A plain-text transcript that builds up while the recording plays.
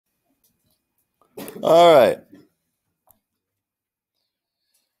All right.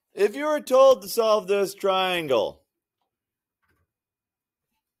 If you were told to solve this triangle,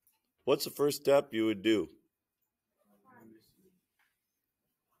 what's the first step you would do?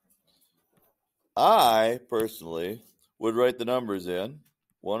 I, personally, would write the numbers in.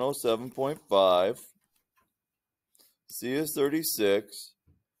 107.5. C is 36.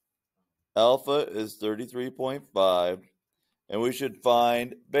 Alpha is 33.5. And we should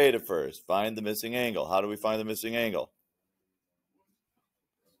find beta first. Find the missing angle. How do we find the missing angle?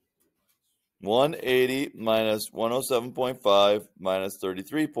 180 minus 107.5 minus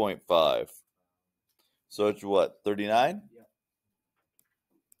 33.5. So it's what, 39? Yeah.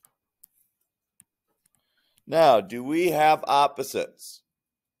 Now, do we have opposites?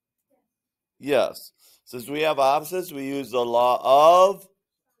 Yes. Since we have opposites, we use the law of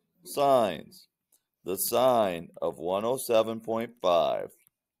sines. The sine of 107.5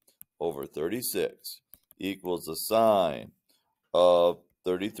 over 36 equals the sine of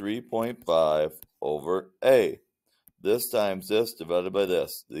 33.5 over A. This times this divided by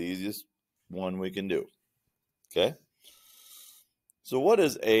this. The easiest one we can do. Okay? So what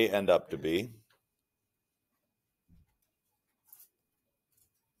does A end up to be?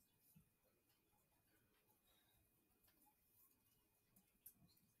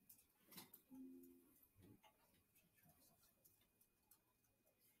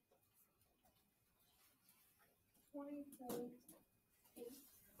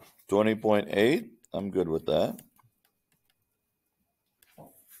 $20.8. I'm good with that.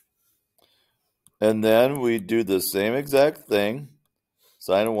 And then we do the same exact thing.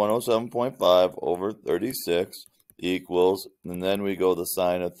 Sine of 107.5 over 36 equals, and then we go the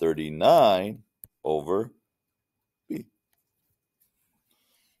sine of 39 over B.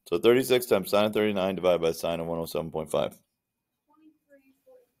 So 36 times sine of 39 divided by sine of 107.5.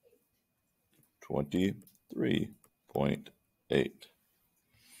 23.8.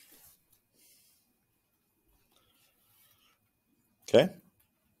 Okay?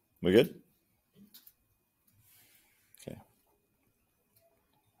 We good? Okay.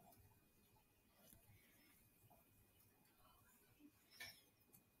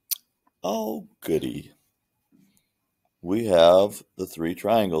 Oh, goody. We have the three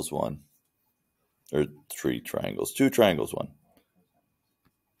triangles one. Or two triangles one.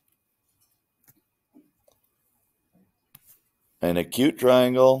 An acute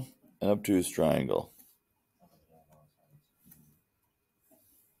triangle, an obtuse triangle.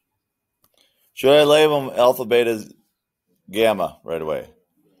 Should I label them alpha, beta, gamma right away?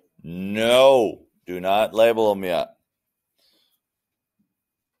 No, do not label them yet.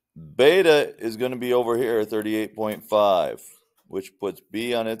 Beta is going to be over here, 38.5, which puts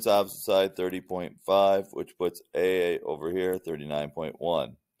B on its opposite side, 30.5, which puts A over here,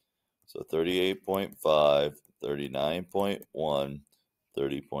 39.1. So 38.5, 39.1,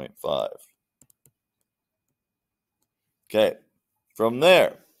 30.5. Okay, from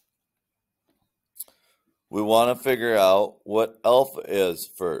there, we want to figure out what alpha is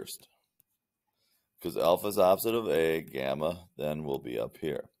first. Because alpha is opposite of A, gamma then will be up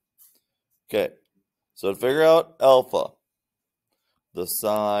here. Okay, so to figure out alpha, the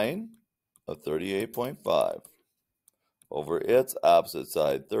sine of 38.5 over its opposite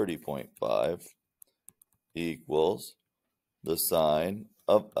side, 30.5, equals the sine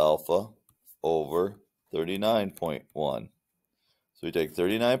of alpha over 39.1. So we take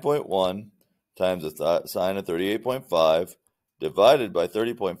 39.1 times the sine of 38.5 divided by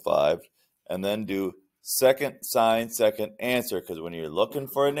 30.5, and then do second sine, second answer, because when you're looking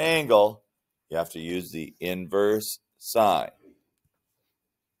for an angle, you have to use the inverse sine.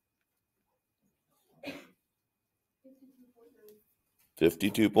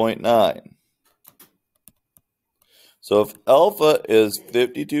 $52.9. So if alpha is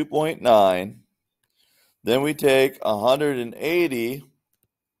 52.9, then we take 180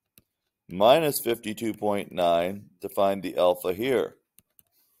 minus 52.9 to find the alpha here.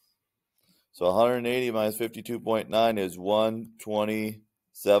 So 180 minus 52.9 is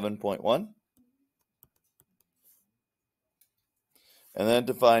 127.1. And then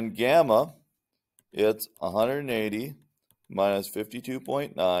to find gamma, it's 180 minus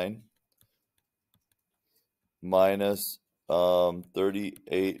 52.9 minus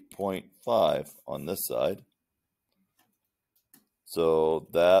 38.5 on this side. So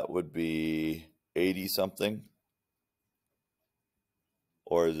that would be 80 something.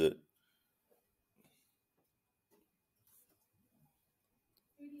 Or is it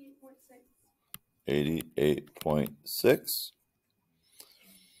 88.6?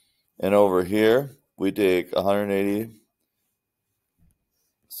 And over here, we take 180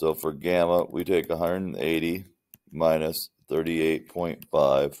 So for gamma, we take 180 minus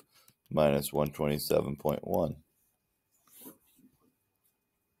 38.5 minus 127.1.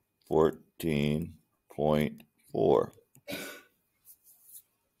 14.4.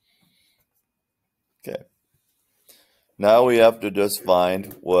 Okay. Now we have to just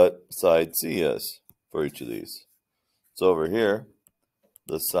find what side C is for each of these. So over here,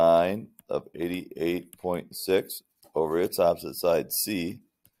 the sine of 88.6 over its opposite side C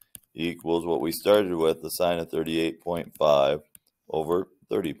equals what we started with, the sine of 38.5 over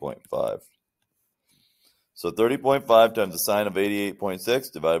 30.5. So 30.5 times the sine of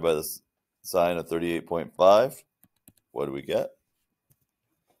 88.6 divided by the sine of 38.5. What do we get?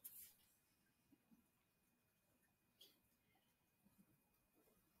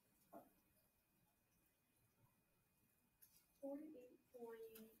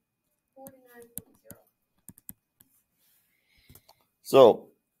 So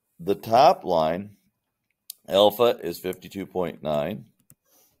the top line, alpha is 52.9,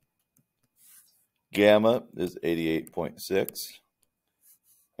 gamma is 88.6,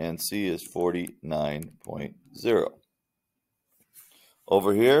 and C is 49.0.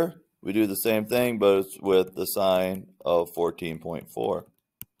 Over here, we do the same thing, but it's with the sine of 14.4.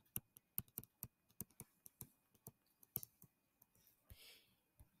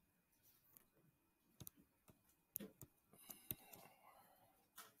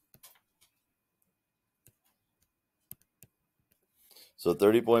 So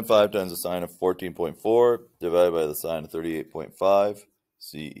 30.5 times the sine of 14.4 divided by the sine of 38.5.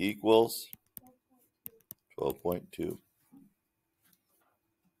 C equals 12.2.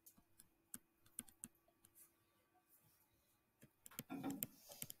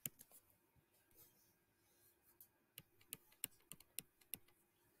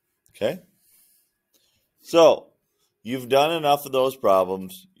 Okay? So you've done enough of those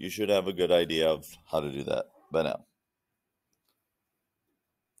problems. You should have a good idea of how to do that by now.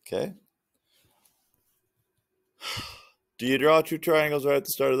 Okay? Do you draw two triangles right at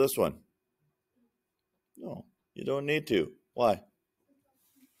the start of this one? No, you don't need to. Why?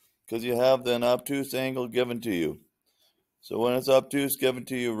 Because you have an obtuse angle given to you. So when it's obtuse given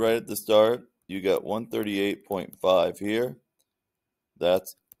to you right at the start, you got 138.5 here.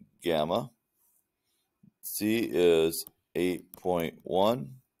 That's gamma. C is 8.1.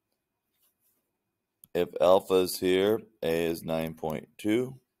 If alpha is here, A is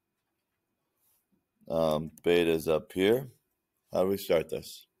 9.2. Beta is up here. How do we start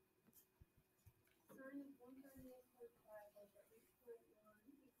this?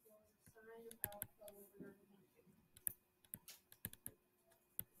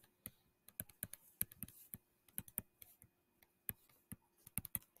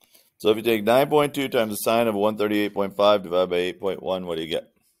 So if you take 9.2 times the sine of 138.5 divided by 8.1, what do you get?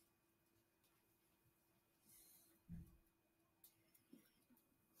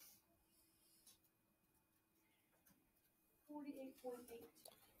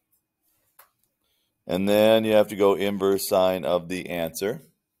 And then you have to go inverse sine of the answer.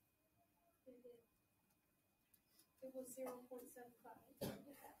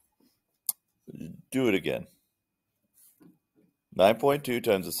 Do it again. 9.2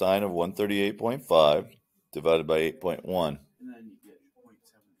 times the sine of 138.5 divided by 8.1. And then you get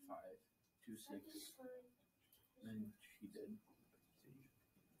 0.7526. Then she did.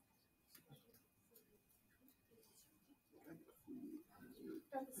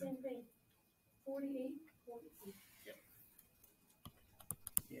 Got the same thing. 48.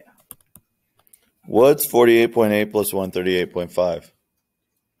 Yeah. What's 48.8 plus 138.5?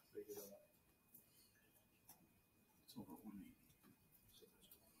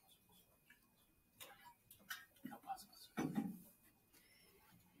 No,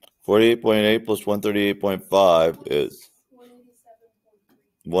 48.8 plus 138.5 is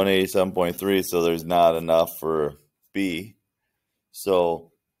 187.3, so there's not enough for B. So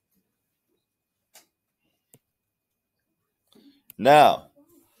now,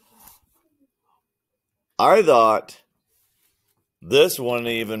 I thought this wouldn't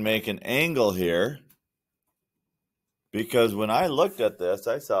even make an angle here, because when I looked at this,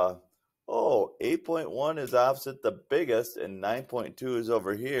 I saw, oh, 8.1 is opposite the biggest, and 9.2 is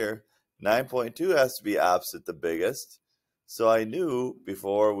over here. 9.2 has to be opposite the biggest. So I knew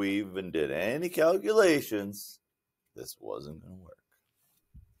before we even did any calculations, this wasn't going to work.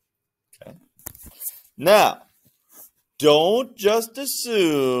 Okay. Now, don't just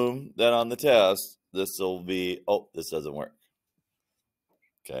assume that on the test, this will be, oh, this doesn't work.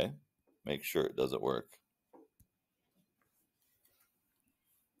 Okay. Make sure it doesn't work.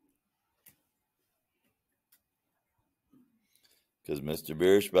 because Mr.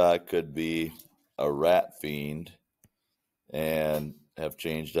 Bierschbach could be a rat fiend and have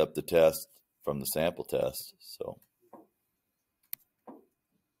changed up the test from the sample test. So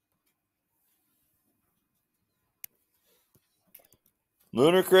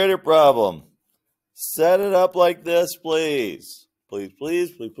lunar crater problem. Set it up like this, please. Please,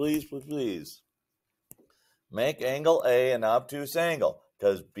 please, please, please, please, please. Make angle A an obtuse angle,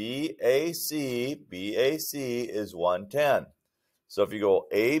 because BAC is 110. So if you go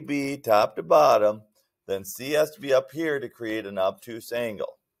AB top to bottom, then C has to be up here to create an obtuse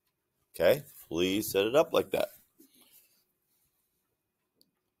angle. Okay, please set it up like that.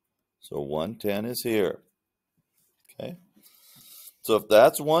 So 110 is here. Okay, so if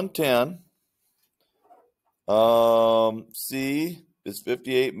that's 110, C is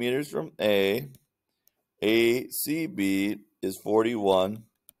 58 meters from A. ACB is 41.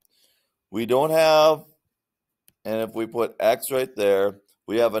 We don't have, and if we put X right there,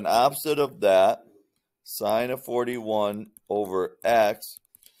 we have an opposite of that, sine of 41 over X,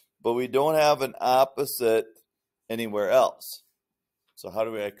 but we don't have an opposite anywhere else. So how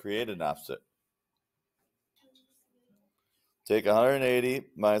do we create an opposite? Take 180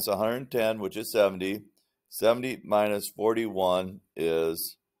 minus 110, which is 70. 70 minus 41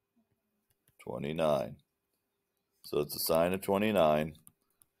 is 29. So it's a sine of 29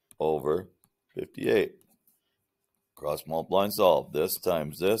 over 58. Cross multiply and solve. This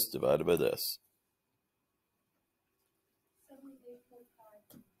times this divided by this.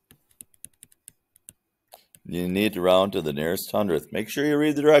 78.5. You need to round to the nearest hundredth. Make sure you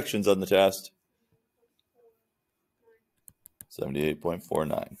read the directions on the test.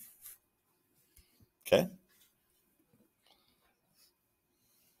 78.49. Okay.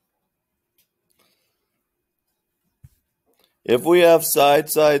 If we have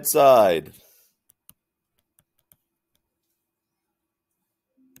side, side, side,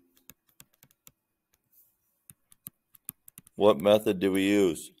 what method do we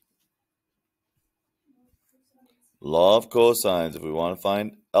use? Law of cosines. If we want to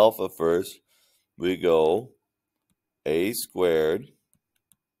find alpha first, we go a squared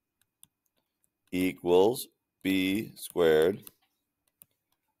equals b squared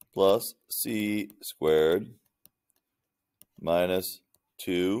plus c squared minus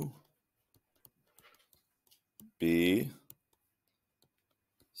 2b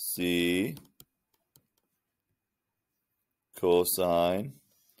c cosine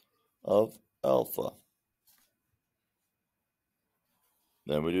of alpha.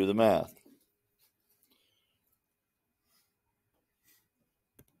 Then we do the math.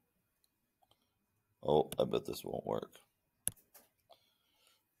 Oh, I bet this won't work.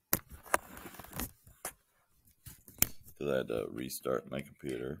 Because I had to restart my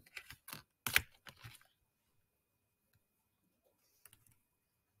computer.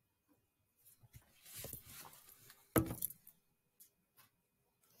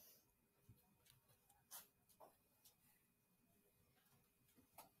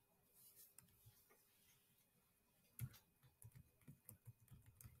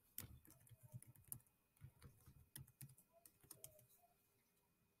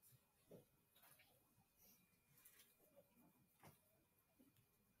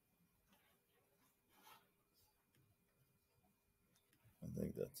 I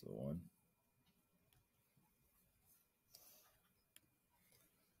think that's the one.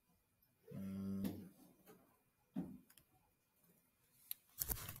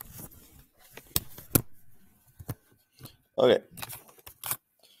 Okay.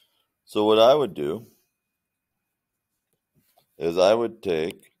 So what I would do is I would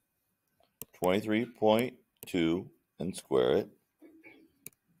take 23.2 and square it.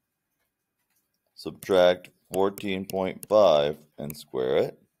 Subtract 14.5 and square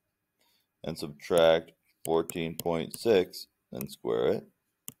it. And subtract 14.6 and square it.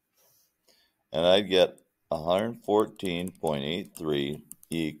 And I'd get 114.83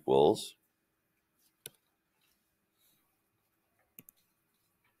 equals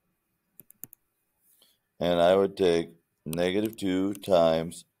and I would take negative 2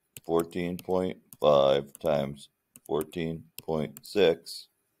 times 14.5 times 14.6.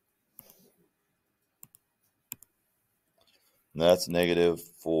 And that's negative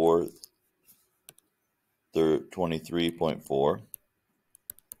 423.4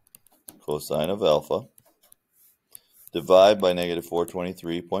 cosine of alpha. Divide by negative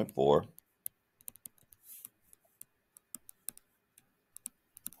 423.4.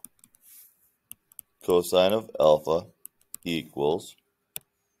 Cosine of alpha equals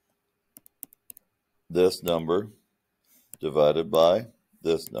this number divided by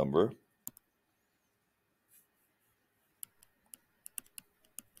this number.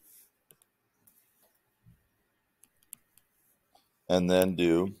 and then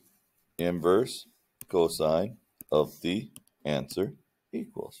do inverse cosine of the answer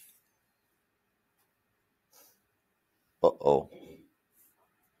equals. Uh-oh.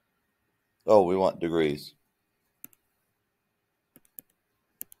 Oh, we want degrees.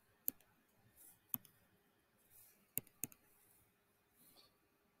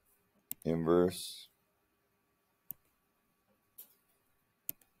 Inverse.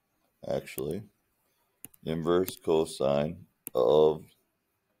 Actually, inverse cosine of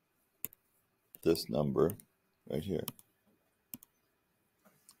this number right here.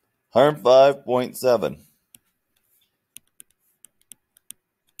 105.7.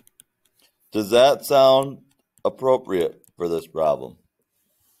 Does that sound appropriate for this problem?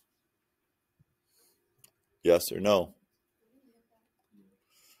 Yes or no?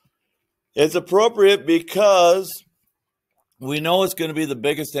 It's appropriate because we know it's going to be the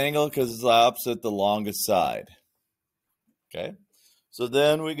biggest angle because it's opposite the longest side. Okay? So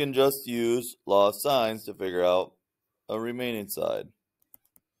then we can just use law of sines to figure out a remaining side.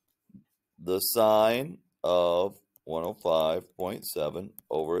 The sine of 105.7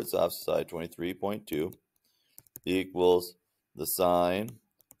 over its opposite side, 23.2, equals the sine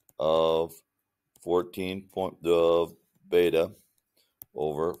of 14 of beta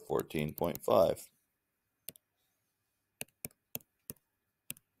over 14.5.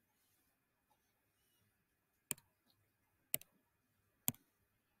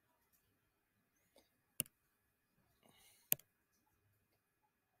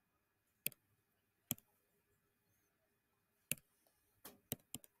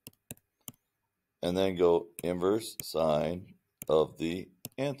 And then go inverse sine of the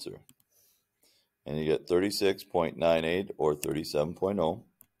answer. And you get 36.98 or 37.0.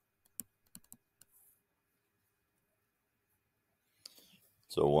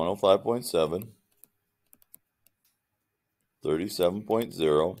 So 105.7,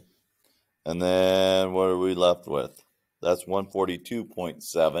 37.0. And then what are we left with? That's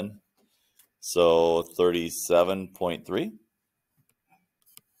 142.7. So 37.3.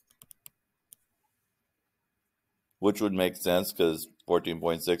 Which would make sense because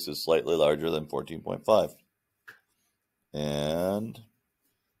 14.6 is slightly larger than 14.5. And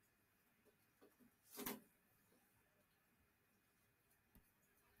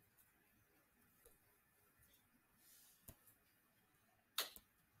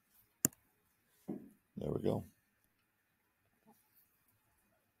there we go.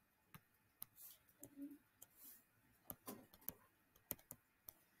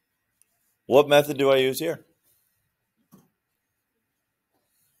 What method do I use here?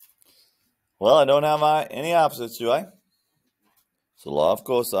 Well, I don't have any opposites, do I? So law of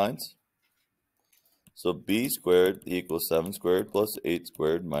cosines. So b squared equals 7 squared plus 8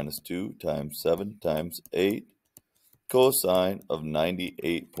 squared minus 2 times 7 times 8 cosine of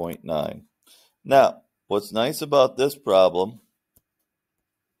 98.9. Now, what's nice about this problem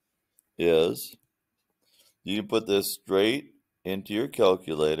is you can put this straight into your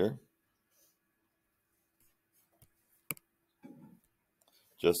calculator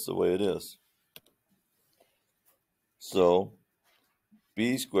just the way it is. So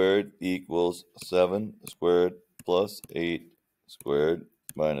b squared equals 7 squared plus 8 squared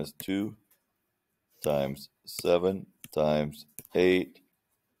minus 2 times 7 times 8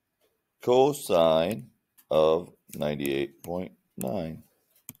 cosine of 98.9.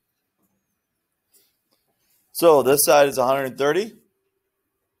 So this side is 130.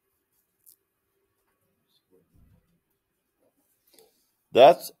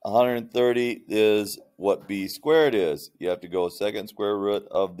 That's 130 is what b squared is. You have to go second square root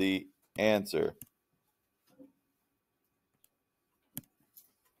of the answer.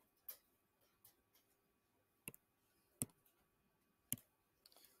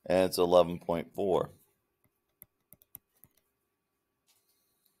 And it's 11.4.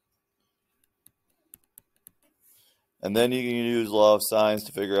 And then you can use law of sines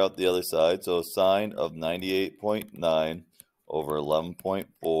to figure out the other side. So sine of 98.9 over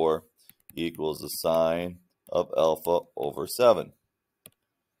 11.4 equals the sine of alpha over 7.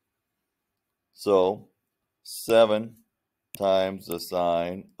 So 7 times the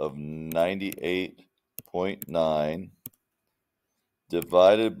sine of 98.9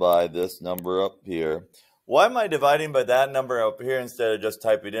 divided by this number up here. Why am I dividing by that number up here instead of just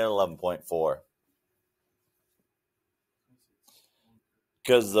typing in 11.4?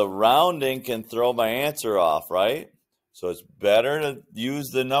 Because the rounding can throw my answer off, right? So it's better to use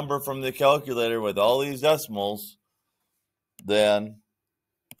the number from the calculator with all these decimals than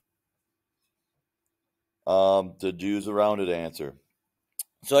to use a rounded answer.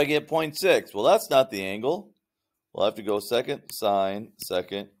 So I get 0.6. Well, that's not the angle. We'll have to go second sign,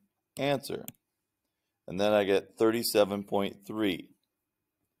 second answer. And then I get 37.3.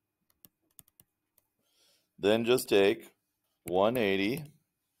 Then just take 180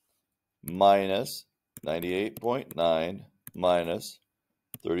 minus 98.9 minus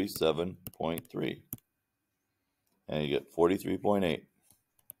 37.3. And you get 43.8.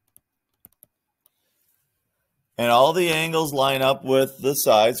 And all the angles line up with the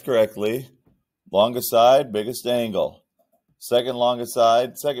sides correctly. Longest side, biggest angle. Second longest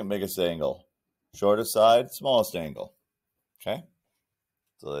side, second biggest angle. Shortest side, smallest angle. Okay?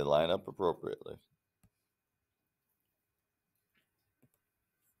 So they line up appropriately.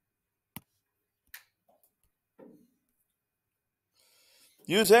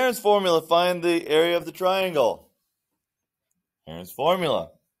 Use Heron's formula to find the area of the triangle. Heron's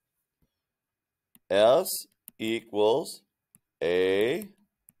formula. S equals A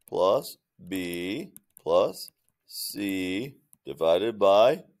plus B plus C divided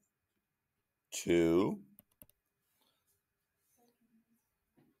by 2.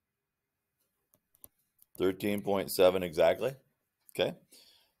 $13.7 exactly. Okay.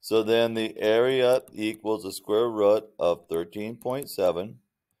 So then the area equals the square root of 13.7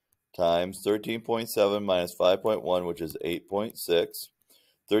 times 13.7 minus 5.1, which is 8.6.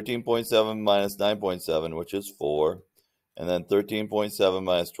 13.7 minus 9.7, which is 4. And then 13.7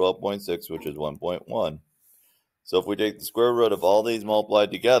 minus 12.6, which is 1.1. So if we take the square root of all these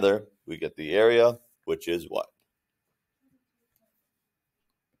multiplied together, we get the area, which is what?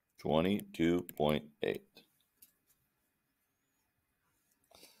 22.8.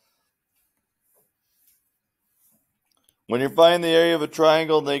 When you're finding the area of a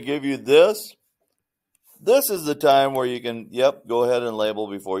triangle and they give you this is the time where you can, go ahead and label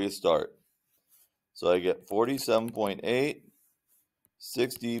before you start. So I get 47.8,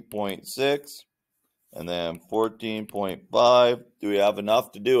 60.6, and then 14.5. Do we have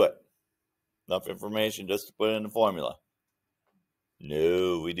enough to do it? Enough information just to put it in the formula?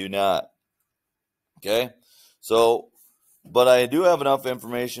 No, we do not. Okay? So, but I do have enough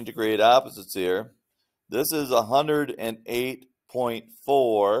information to create opposites here. This is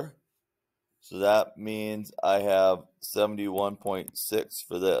 108.4. So that means I have 71.6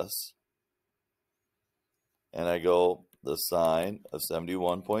 for this. And I go the sine of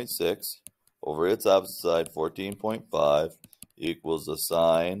 71.6 over its opposite side, 14.5, equals the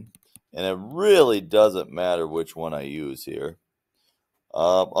sine. And it really doesn't matter which one I use here.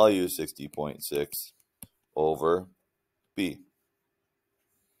 I'll use 60.6 over B.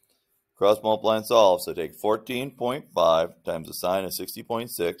 Cross multiply and solve. So take 14.5 times the sine of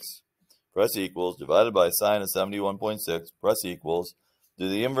 60.6, press equals, divided by sine of 71.6, press equals. Do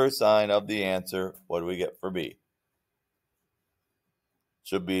the inverse sign of the answer. What do we get for B?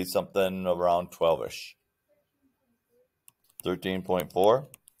 Should be something around 12-ish. 13.4.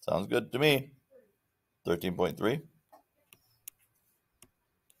 Sounds good to me. 13.3.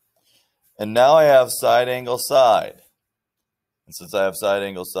 And now I have side angle side. And since I have side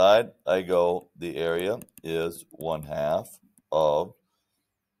angle side, I go, the area is 1/2 of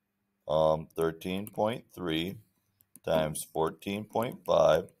 13.3 times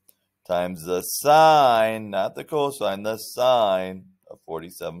 14.5 times the sine, not the cosine, the sine of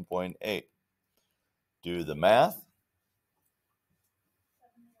 47.8. Do the math.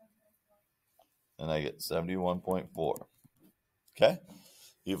 And I get 71.4. Okay?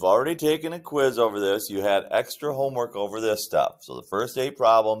 You've already taken a quiz over this. You had extra homework over this stuff. So the first 8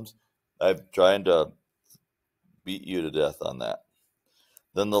 problems, I'm trying to beat you to death on that.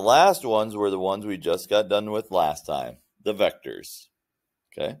 Then the last ones were the ones we just got done with last time, the vectors.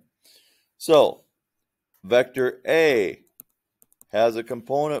 Okay? So, vector A has a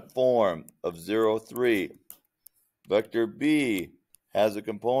component form of 0, 3. Vector B has a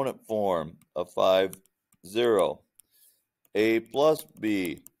component form of 5, 0. A plus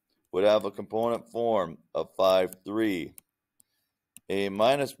B would have a component form of 5, 3. A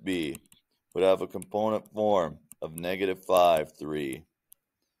minus B would have a component form of -5, 3.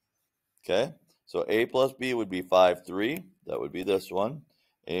 Okay, so A plus B would be 5, 3. That would be this one.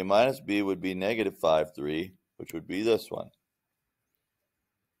 A minus B would be -5, 3, which would be this one.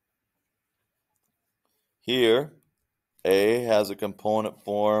 Here, A has a component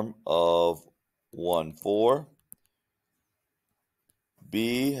form of 1, 4.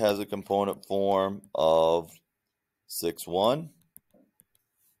 B has a component form of 6, 1.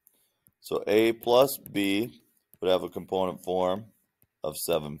 So A plus B would have a component form of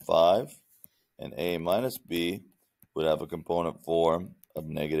 7, 5. And A minus B would have a component form of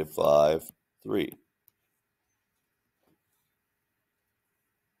 -5, 3.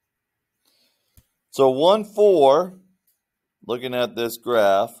 So 1, 4, looking at this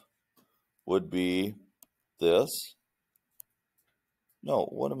graph, would be this. No,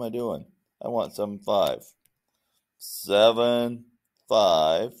 what am I doing? I want 7, 5. 7,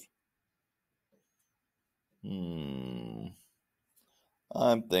 5.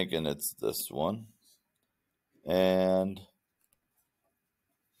 I'm thinking it's this one. And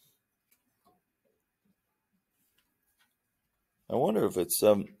I wonder if it's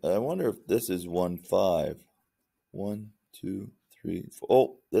I wonder if this is 1, 5. 1, 2, 3, 4.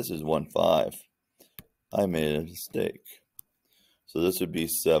 Oh, this is 1, 5. I made a mistake. So this would be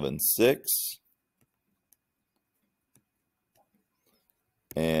 7, 6.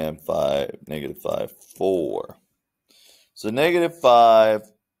 And negative 5, 4. So negative 5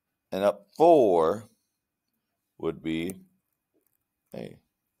 and up 4 would be A.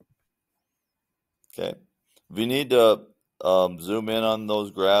 Okay. If you need to zoom in on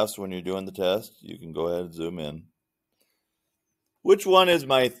those graphs when you're doing the test, you can go ahead and zoom in. Which one is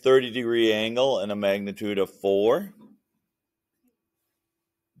my 30-degree angle and a magnitude of 4?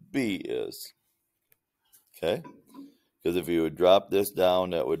 B is. Okay. Because if you would drop this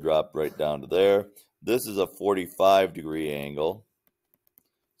down, that would drop right down to there. This is a 45-degree angle.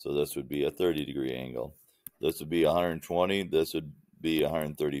 So this would be a 30-degree angle. This would be 120. This would be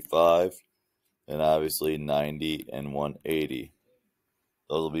 135. And obviously 90 and 180.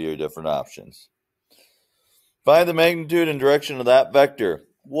 Those will be your different options. Find the magnitude and direction of that vector.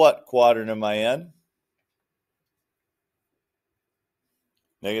 What quadrant am I in?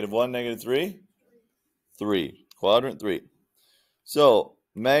 -1, -3? 3. Quadrant 3. So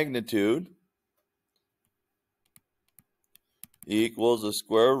magnitude equals the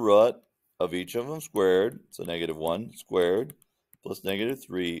square root of each of them squared. So -1 squared plus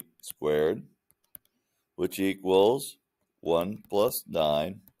 -3 squared, which equals 1 plus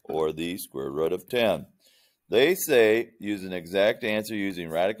 9, or the square root of 10. They say use an exact answer using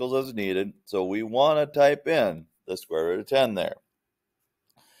radicals as needed, so we want to type in the square root of 10 there.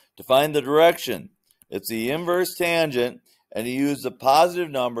 To find the direction, it's the inverse tangent, and you use the positive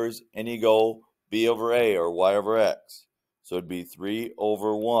numbers, and you go b over a, or y over x. So it'd be 3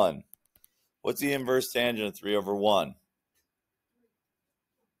 over 1. What's the inverse tangent of 3 over 1?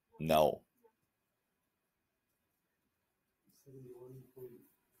 No.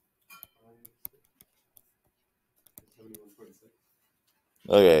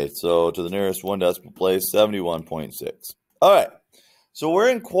 Okay, so to the nearest 1 decimal place, 71.6. All right, so we're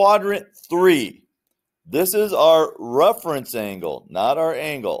in quadrant 3. This is our reference angle, not our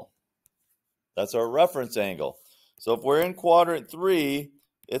angle. That's our reference angle. So if we're in quadrant 3,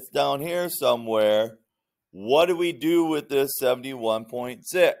 it's down here somewhere. What do we do with this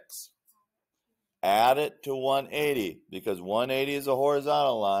 71.6? Add it to 180, because 180 is a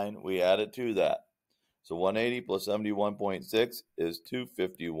horizontal line. We add it to that. So 180 plus 71.6 is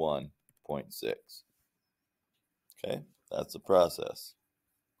 251.6. Okay, that's the process.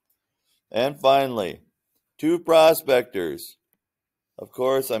 And finally, two prospectors. Of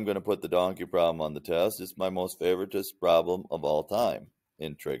course, I'm going to put the donkey problem on the test. It's my most favoritist problem of all time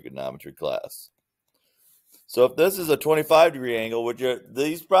in trigonometry class. So if this is a 25-degree angle,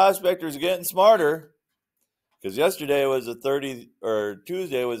 these prospectors are getting smarter, because yesterday was a 30, or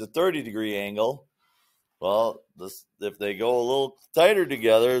Tuesday was a 30-degree angle. Well, if they go a little tighter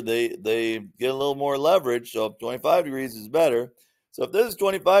together, they get a little more leverage. So 25 degrees is better. So if this is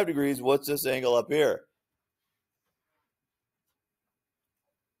 25 degrees, what's this angle up here?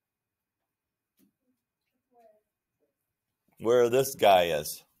 Where this guy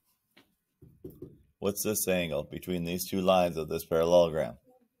is. What's this angle between these two lines of this parallelogram?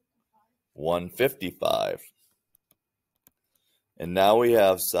 155. And now we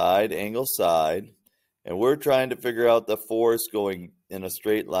have side, angle, side. And we're trying to figure out the force going in a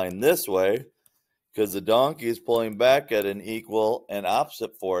straight line this way, because the donkey is pulling back at an equal and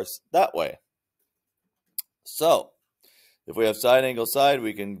opposite force that way. So, if we have side, angle, side,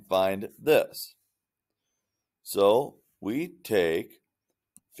 we can find this. So, we take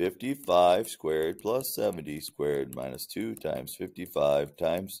 55 squared plus 70 squared minus 2 times 55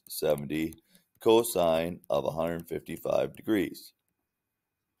 times 70 cosine of 155 degrees.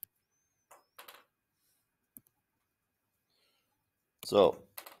 So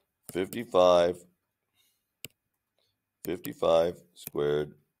 55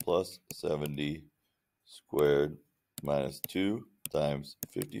 squared plus 70 squared minus 2 times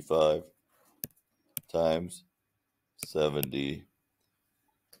 55 times 70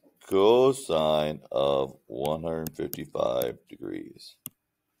 cosine of 155 degrees.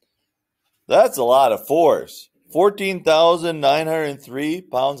 That's a lot of force. 14,903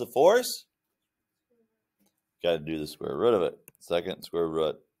 pounds of force? Got to do the square root of it. Second square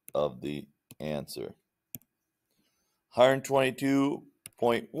root of the answer.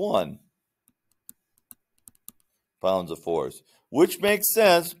 122.1 pounds of force, which makes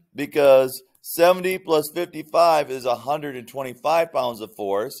sense because 70 plus 55 is 125 pounds of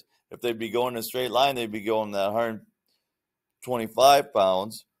force. If they'd be going in a straight line, they'd be going that 125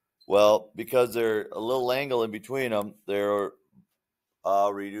 pounds. Well, because they're a little angle in between them, they're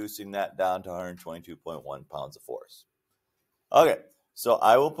reducing that down to 122.1 pounds of force. Okay, so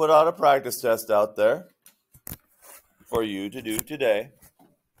I will put out a practice test out there for you to do today,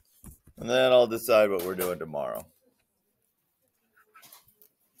 and then I'll decide what we're doing tomorrow.